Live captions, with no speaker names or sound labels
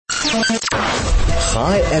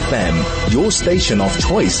High FM, your station of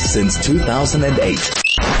choice since 2008.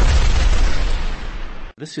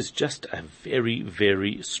 This is just a very,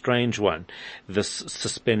 very strange one, this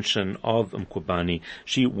suspension of Mkhwebane.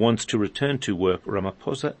 She wants to return to work.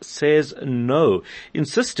 Ramaphosa says no,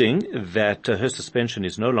 insisting that her suspension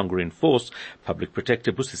is no longer in force. Public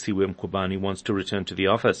Protector Busisiwe Mkhwebane wants to return to the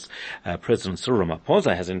office. President Cyril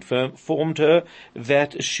Ramaphosa has informed her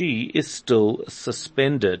that she is still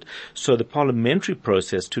suspended. So the parliamentary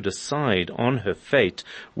process to decide on her fate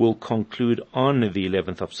will conclude on the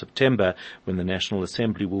 11th of September, when the National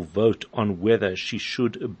Assembly will vote on whether she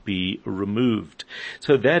should be removed.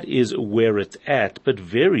 So that is where it's at, but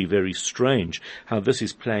very, very strange how this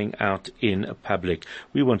is playing out in public.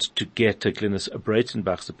 We want to get Glynnis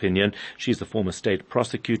Breytenbach's opinion. She's the former state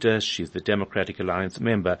prosecutor. She's the Democratic Alliance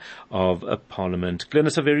member of Parliament.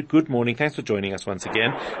 Glynnis, a very good morning. Thanks for joining us once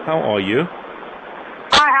again. How are you?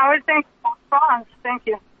 Hi, Howard. Thanks for France. Thank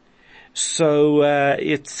you. So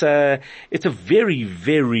it's a very,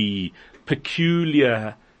 very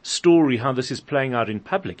peculiar story how this is playing out in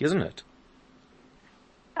public, isn't it?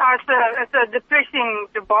 It's a depressing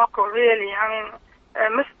debacle, really. I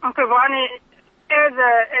mean, Ms. Mkhwebane, as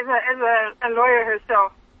a lawyer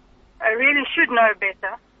herself, really should know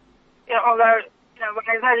better. Although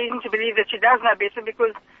there's no reason to believe that she does know better,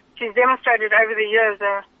 because she's demonstrated over the years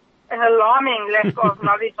an alarming lack of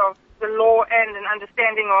knowledge of the law and an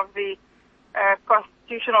understanding of the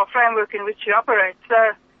constitutional framework in which she operates.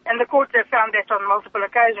 And the courts have found that on multiple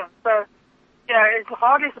occasions. So, it's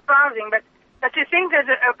hardly surprising, but to think that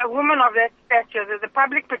a woman of that stature, the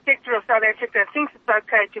public protector of South Africa, thinks it's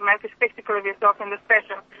okay to make a spectacle of yourself in this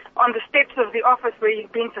fashion on the steps of the office where you've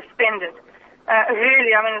been suspended.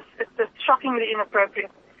 Really, I mean, it's just shockingly inappropriate.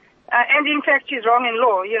 And in fact, she's wrong in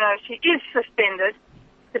law. She is suspended.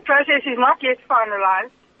 The process is not yet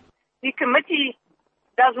finalized. The committee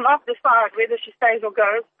does not decide whether she stays or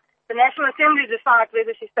goes. The National Assembly decides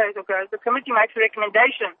whether she stays or goes. The committee makes a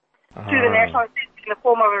recommendation to the National Assembly in the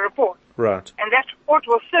form of a report. Right. And that report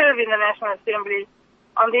will serve in the National Assembly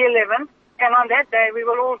on the 11th. And on that day, we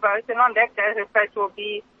will all vote. And on that day, her fate will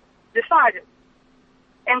be decided.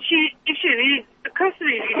 And if she reads the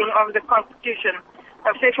cursory reading of the Constitution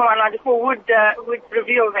of Section 194 would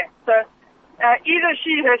reveal that. So either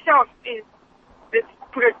she herself is, let's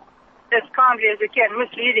put it as kindly as we can,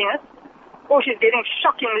 misleading us, or she's getting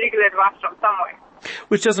shocking legal advice from somewhere.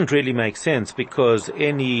 Which doesn't really make sense, because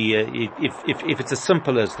if it's as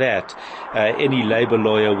simple as that, any labor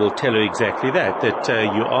lawyer will tell her exactly that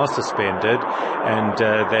you are suspended, and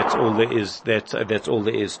that's all there is. That's all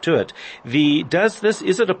there is to it.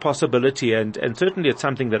 Is it a possibility? And certainly it's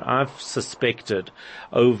something that I've suspected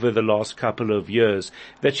over the last couple of years,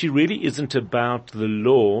 that she really isn't about the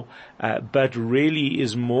law, but really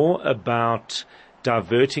is more about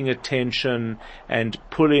diverting attention and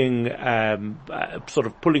pulling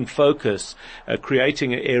focus,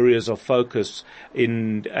 creating areas of focus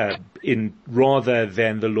in rather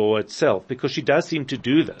than the law itself, because she does seem to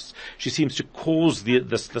do this. She seems to cause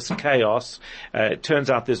this chaos. It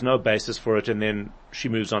turns out there's no basis for it, and then she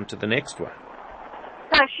moves on to the next one.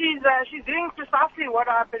 She's doing precisely what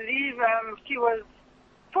I believe she was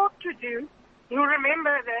taught to do. You'll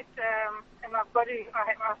remember that, and I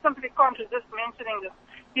simply can't resist mentioning this.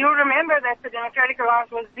 You'll remember that the Democratic Alliance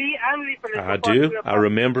was the only political party. I do. I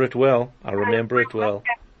remember it well. Some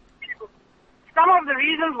of the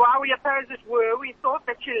reasons why we opposed it were we thought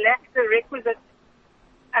that she lacked the requisite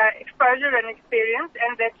exposure and experience,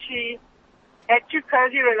 and that she had too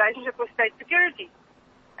cozy a relationship with state security.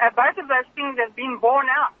 Both of those things have been borne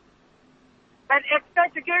out. But at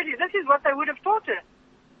state security, this is what they would have taught her.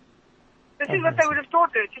 To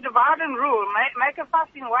divide and rule, make a fuss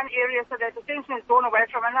in one area so that attention is drawn away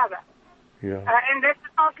from another. Yeah. And that's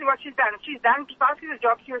precisely what she's done. She's done precisely the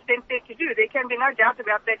job she was sent there to do. There can be no doubt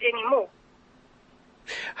about that anymore.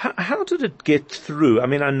 How did it get through? I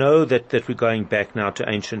mean, I know that we're going back now to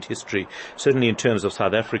ancient history, certainly in terms of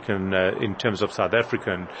South African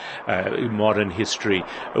modern history.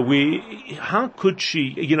 How could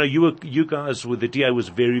she? You guys with the DA was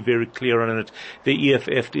very, very clear on it. The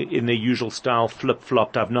EFF, in their usual style,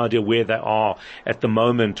 flip-flopped. I've no idea where they are at the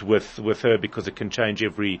moment with her, because it can change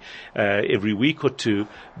every week or two.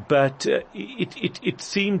 But it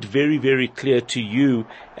seemed very, very clear to you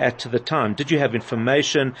at the time. Did you have information?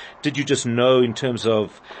 Did you just know in terms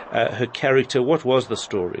of her character? What was the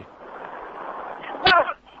story? Well,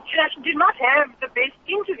 she did not have the best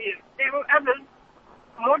interview. There were others,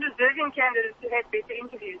 more deserving candidates who had better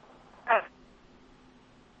interviews.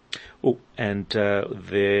 Oh, and there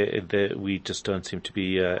we just don't seem to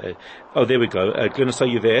be. Oh, there we go. Glynnis, are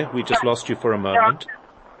you there? We just lost you for a moment.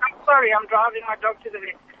 I'm sorry, I'm driving my dog to the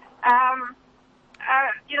vet.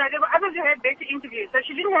 There were others who had better interviews, so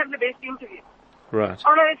she didn't have the best interview. Right.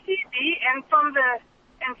 On her CV and from the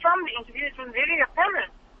interview, it was very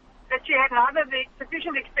apparent that she had neither the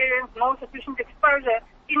sufficient experience nor sufficient exposure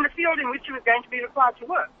in the field in which she was going to be required to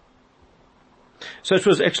work. So it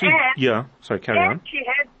was actually, carry on. She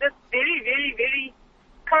had this very, very, very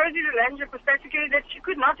cozy relationship with Social Security that she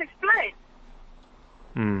could not explain.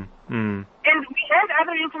 And we had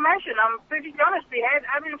other information. I'm pretty honest. We had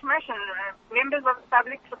other information. Members of the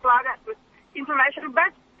public supplied us with information.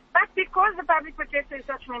 But because the public protector is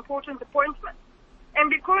such an important appointment, and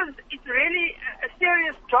because it's really a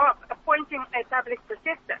serious job appointing a public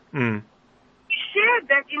protector, we shared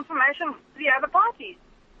that information with the other parties.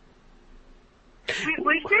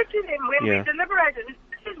 We said to them when we deliberated,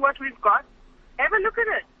 this is what we've got. Have a look at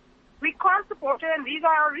it. We can't support it, and these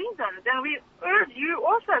are our reasons. And we urge you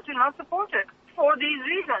also to not support it for these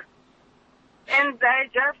reasons. And they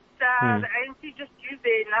just, the ANC just used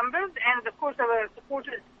their numbers, and of course they were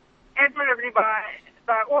supported admirably by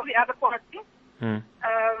all the other parties.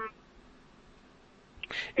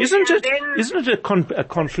 Isn't it a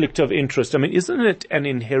conflict of interest? I mean, isn't it an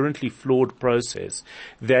inherently flawed process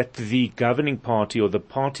that the governing party or the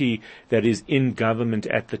party that is in government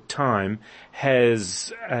at the time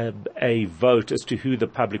has a vote as to who the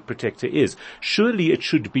public protector is? Surely it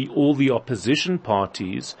should be all the opposition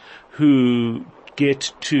parties who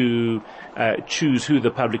get to choose who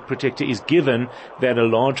the public protector is, given that a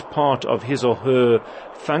large part of his or her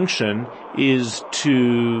function is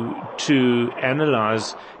to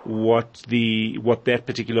analyze what that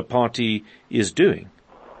particular party is doing.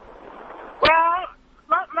 Well,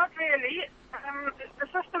 not really. The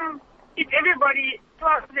system, if everybody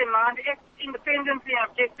closes their mind, acts independently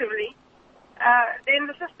and objectively, then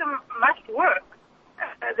the system must work.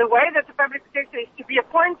 The way that the public protector is to be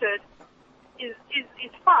appointed is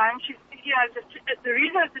fine. The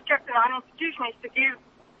reason it's a Chapter 9 institution is to give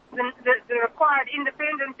the required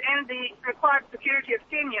independence and the required security of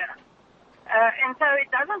tenure. And so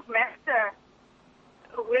it doesn't matter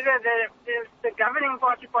whether the governing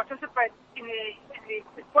party participates in the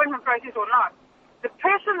appointment process or not. The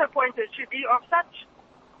person appointed should be of such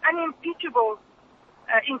unimpeachable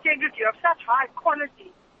integrity, of such high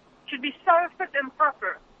quality, should be so fit and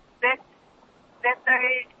proper that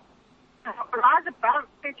they rise above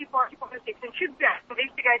petty party politics and should be able to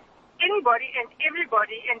investigate anybody and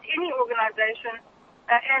everybody and any organization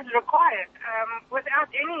as required,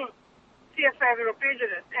 without any fear, favor, or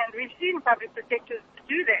prejudice. And we've seen public protectors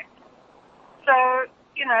do that. So,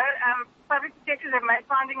 public protectors have made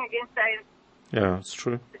finding against Yeah, it's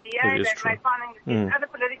true. the DA, they've made findings against other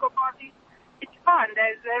political parties. It's fine.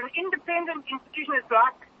 There's an independent institution. It's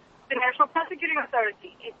like the National Prosecuting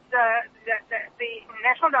Authority. It's the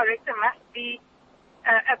National Director must be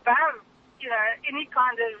above, any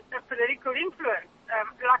kind of political influence,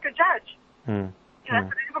 like a judge.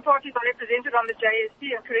 Political parties are represented on the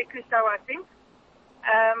JSC, and correctly so, I think.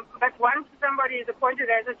 But once somebody is appointed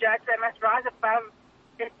as a judge, they must rise above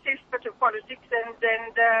that cesspit of politics and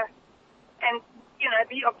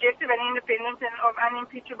be objective and independent and of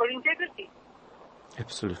unimpeachable integrity.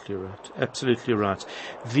 Absolutely right. Absolutely right.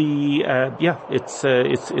 It's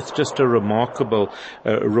just a remarkable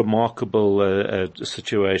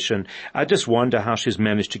situation. I just wonder how she's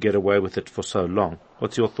managed to get away with it for so long.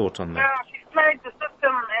 What's your thought on that? Well, she's played the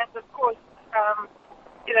system, and of course,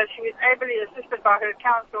 she was ably assisted by her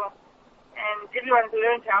counsel, and everyone's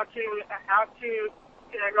learned how to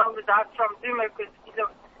roll the dice from Zuma, because he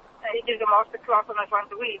gives a master class on us once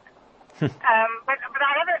a week. But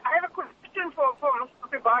I have a question for Ms.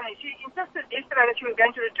 Mkhwebane. She insisted yesterday that she was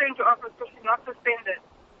going to return to office because she's not suspended.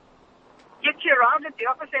 Yet she arrived at the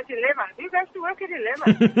office at 11. Who goes to work at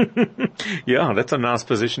 11? Yeah, that's a nice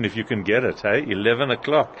position if you can get it, hey? 11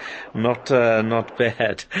 o'clock. Not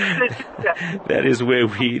bad. That is where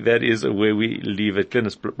we leave it.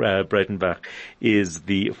 Glynnis Breytenbach is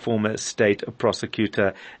the former state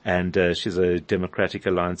prosecutor, and she's a Democratic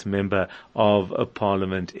Alliance member of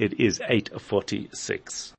Parliament. It is 8:46.